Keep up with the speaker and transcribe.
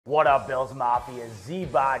What up, Bills Mafia?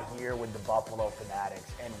 Z-Bod here with the Buffalo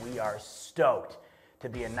Fanatics, and we are stoked to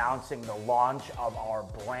be announcing the launch of our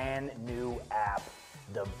brand new app,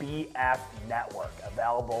 the BF Network,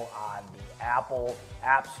 available on the Apple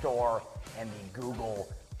App Store and the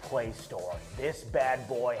Google Play Store. This bad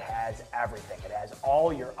boy has everything. It has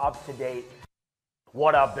all your up-to-date.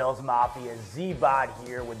 What up, Bills Mafia? Z-Bod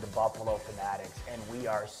here with the Buffalo Fanatics, and we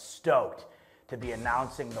are stoked to be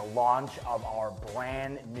announcing the launch of our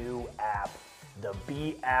brand new app, the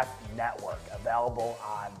BF Network, available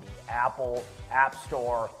on the Apple App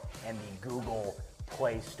Store and the Google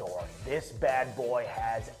Play Store. This bad boy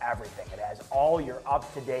has everything. It has all your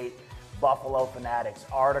up-to-date Buffalo Fanatics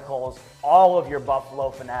articles, all of your Buffalo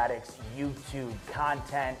Fanatics YouTube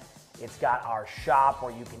content. It's got our shop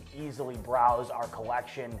where you can easily browse our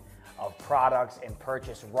collection of products and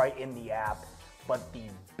purchase right in the app. But the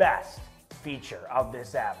best feature of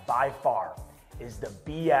this app by far is the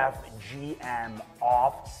BFGM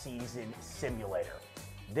Off-Season Simulator.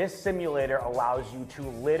 This simulator allows you to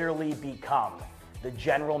literally become the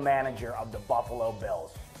general manager of the Buffalo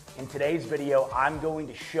Bills. In today's video, I'm going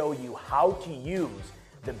to show you how to use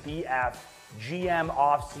the BFGM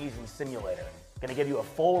Off-Season Simulator. I'm going to give you a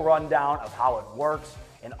full rundown of how it works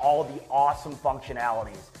and all the awesome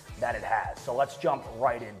functionalities that it has. So let's jump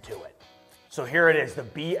right into it. So here it is, the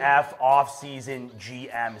BF Off-Season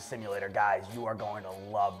GM Simulator. Guys, you are going to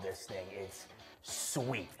love this thing. It's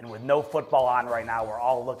sweet. And with no football on right now, we're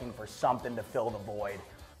all looking for something to fill the void.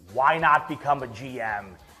 Why not become a GM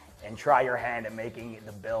and try your hand at making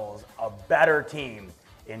the Bills a better team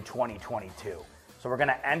in 2022? So we're going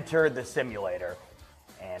to enter the simulator.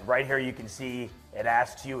 And right here you can see it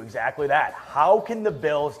asks you exactly that. How can the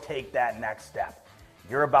Bills take that next step?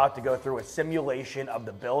 You're about to go through a simulation of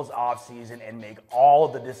the Bills offseason and make all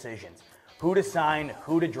of the decisions. Who to sign,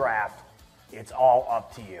 who to draft, it's all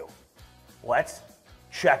up to you. Let's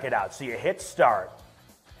check it out. So you hit start,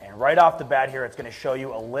 and right off the bat here, it's going to show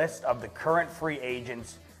you a list of the current free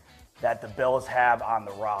agents that the Bills have on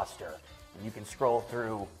the roster. And you can scroll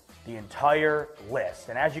through the entire list.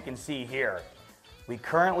 And as you can see here, we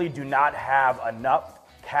currently do not have enough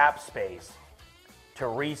cap space to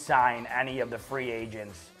re-sign any of the free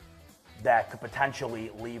agents that could potentially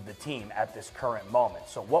leave the team at this current moment.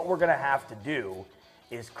 So what we're going to have to do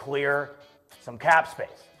is clear some cap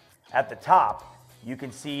space. At the top, you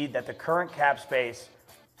can see that the current cap space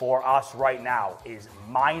for us right now is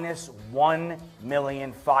minus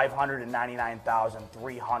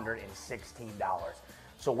 $1,599,316.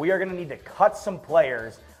 So we are going to need to cut some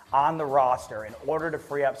players on the roster in order to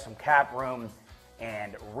free up some cap room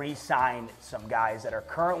and re-sign some guys that are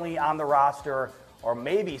currently on the roster, or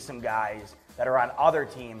maybe some guys that are on other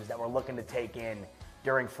teams that we're looking to take in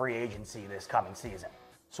during free agency this coming season.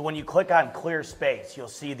 So when you click on clear space, you'll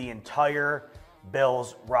see the entire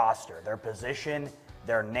Bills roster, their position,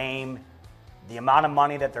 their name, the amount of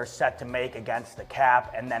money that they're set to make against the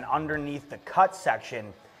cap, and then underneath the cut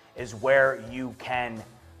section is where you can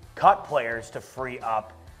cut players to free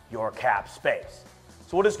up your cap space.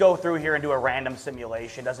 So we'll just go through here and do a random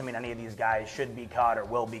simulation. Doesn't mean any of these guys should be cut or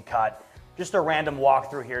will be cut. Just a random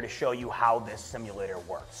walkthrough here to show you how this simulator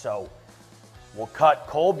works. So we'll cut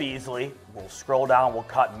Cole Beasley. We'll scroll down. We'll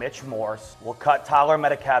cut Mitch Morse. We'll cut Tyler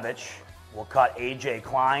Matakevich. We'll cut AJ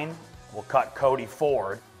Klein. We'll cut Cody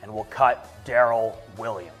Ford. And we'll cut Darrell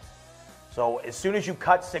Williams. So as soon as you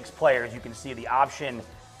cut 6 players, you can see the option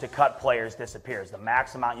to cut players disappears. The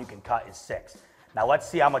max amount you can cut is 6. Now let's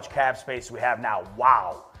see how much cap space we have now.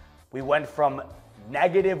 Wow. We went from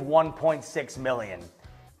negative 1.6 million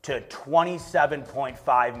to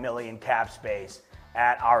 27.5 million cap space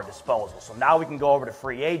at our disposal. So now we can go over to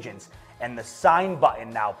free agents, and the sign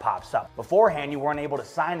button now pops up. Beforehand, you weren't able to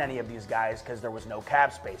sign any of these guys because there was no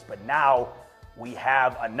cap space, but now we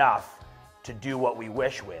have enough to do what we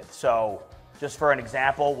wish with. So just for an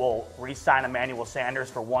example, we'll re-sign Emmanuel Sanders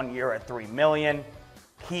for 1 year at $3 million.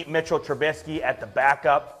 Keep Mitchell Trubisky at the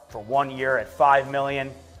backup for 1 year at $5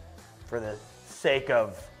 million. For the sake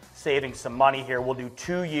of saving some money here, we'll do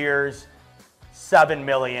 2 years, $7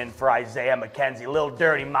 million for Isaiah McKenzie. A little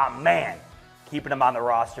dirty, my man. Keeping him on the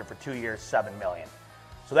roster for 2 years, $7 million.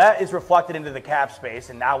 So that is reflected into the cap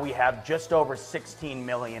space, and now we have just over $16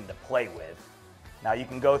 million to play with. Now you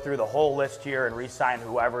can go through the whole list here and re-sign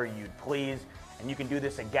whoever you'd please, and you can do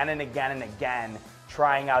this again and again and again,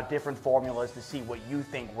 trying out different formulas to see what you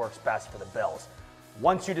think works best for the Bills.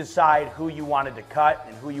 Once you decide who you wanted to cut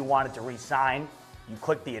and who you wanted to re-sign, you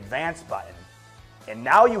click the advance button, and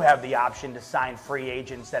now you have the option to sign free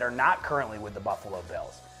agents that are not currently with the Buffalo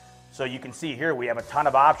Bills. So you can see here we have a ton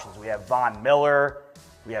of options. We have Von Miller,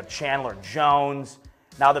 we have Chandler Jones,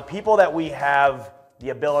 Now, the people that we have the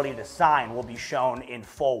ability to sign will be shown in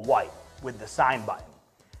full white with the sign button.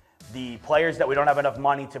 The players that we don't have enough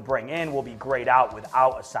money to bring in will be grayed out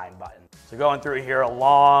without a sign button. So going through here, a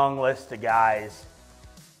long list of guys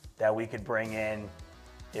that we could bring in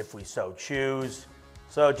if we so choose.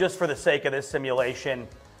 So just for the sake of this simulation,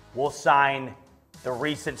 we'll sign the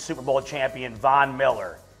recent Super Bowl champion Von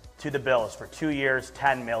Miller to the Bills for 2 years,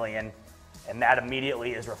 $10 million, and that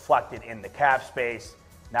immediately is reflected in the cap space.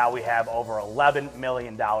 Now we have over $11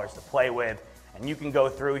 million to play with, and you can go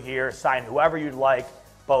through here, sign whoever you'd like,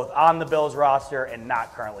 both on the Bills roster and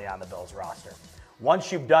not currently on the Bills roster.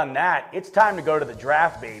 Once you've done that, it's time to go to the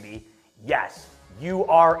draft, baby. Yes, you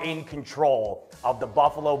are in control of the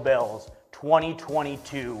Buffalo Bills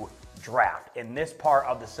 2022 draft, and this part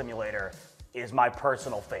of the simulator is my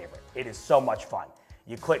personal favorite. It is so much fun.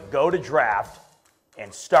 You click go to draft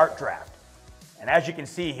and start draft. And as you can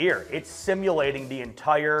see here, it's simulating the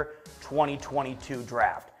entire 2022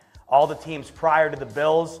 draft. All the teams prior to the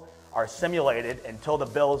Bills are simulated until the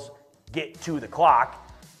Bills get to the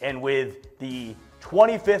clock. And with the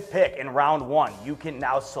 25th pick in round 1, you can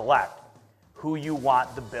now select who you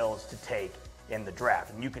want the Bills to take in the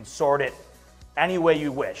draft. And you can sort it any way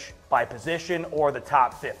you wish, by position or the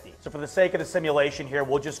top 50. So for the sake of the simulation here,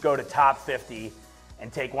 we'll just go to top 50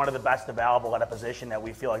 and take one of the best available at a position that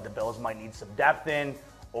we feel like the Bills might need some depth in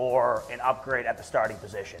or an upgrade at the starting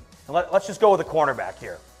position. And let's just go with a cornerback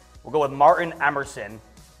here. We'll go with Martin Emerson,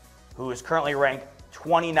 who is currently ranked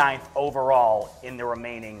 29th overall in the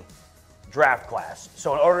remaining draft class.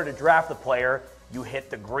 So in order to draft the player, you hit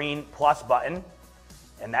the green plus button,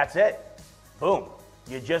 and that's it. Boom.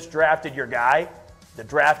 You just drafted your guy. The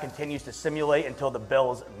draft continues to simulate until the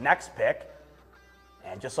Bills' next pick.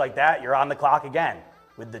 And just like that, you're on the clock again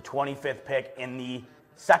with the 25th pick in the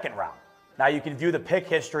second round. Now you can view the pick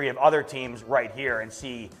history of other teams right here and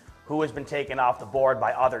see who has been taken off the board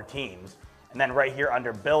by other teams. And then right here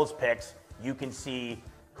under Bills picks, you can see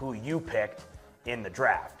who you picked in the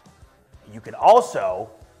draft. You can also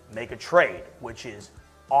make a trade, which is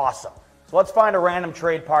awesome. So let's find a random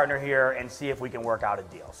trade partner here and see if we can work out a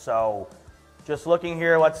deal. So just looking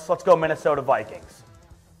here, let's go Minnesota Vikings.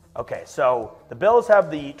 Okay, so the Bills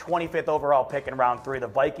have the 25th overall pick in round 3. The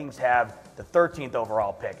Vikings have the 13th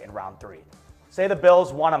overall pick in round 3. Say the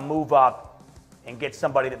Bills want to move up and get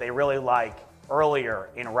somebody that they really like earlier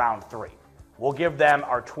in round 3. We'll give them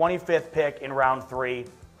our 25th pick in round 3.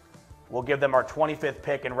 We'll give them our 25th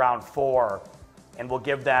pick in round 4. And we'll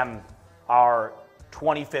give them our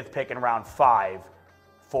 25th pick in round 5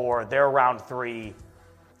 for their round 3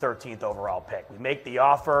 13th overall pick. We make the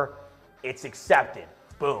offer, it's accepted.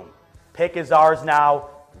 Boom. Pick is ours now.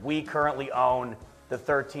 We currently own the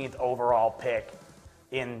 13th overall pick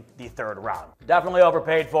in the 3rd round. Definitely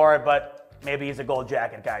overpaid for it, but maybe he's a gold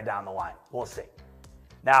jacket guy down the line. We'll see.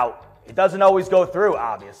 Now, it doesn't always go through,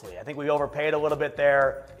 obviously. I think we overpaid a little bit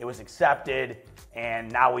there. It was accepted,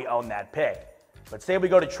 and now we own that pick. But say we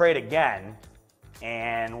go to trade again,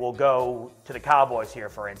 and we'll go to the Cowboys here,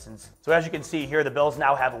 for instance. So as you can see here, the Bills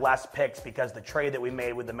now have less picks because the trade that we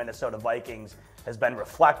made with the Minnesota Vikings has been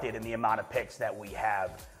reflected in the amount of picks that we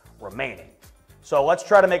have remaining. So let's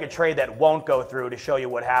try to make a trade that won't go through to show you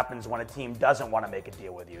what happens when a team doesn't want to make a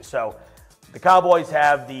deal with you. So the Cowboys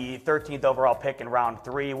have the 13th overall pick in round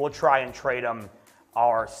 3. We'll try and trade them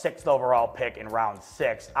our 6th overall pick in round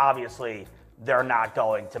 6. Obviously, they're not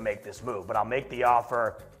going to make this move, but I'll make the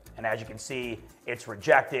offer. And as you can see, it's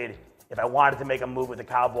rejected. If I wanted to make a move with the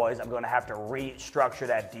Cowboys, I'm going to have to restructure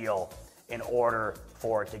that deal in order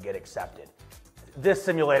for it to get accepted. This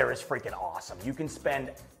simulator is freaking awesome. You can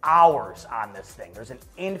spend hours on this thing. There's an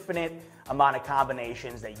infinite amount of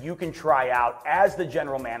combinations that you can try out as the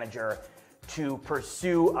general manager to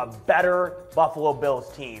pursue a better Buffalo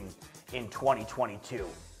Bills team in 2022.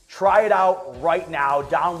 Try it out right now.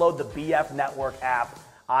 Download the BF Network app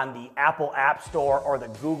on the Apple App Store or the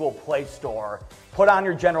Google Play Store. Put on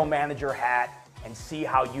your general manager hat and see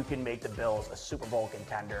how you can make the Bills a Super Bowl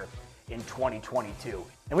contender in 2022.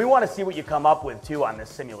 And we want to see what you come up with too on this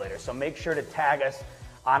simulator. So make sure to tag us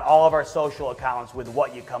on all of our social accounts with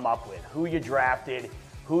what you come up with, who you drafted,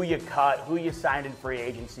 who you cut, who you signed in free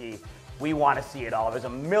agency. We want to see it all. There's a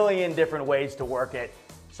million different ways to work it.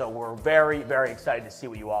 So we're very, very excited to see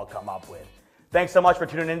what you all come up with. Thanks so much for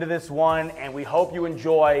tuning into this one, and we hope you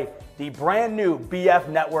enjoy the brand new BF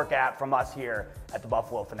Network app from us here at the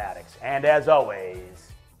Buffalo Fanatics. And as always,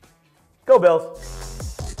 go Bills!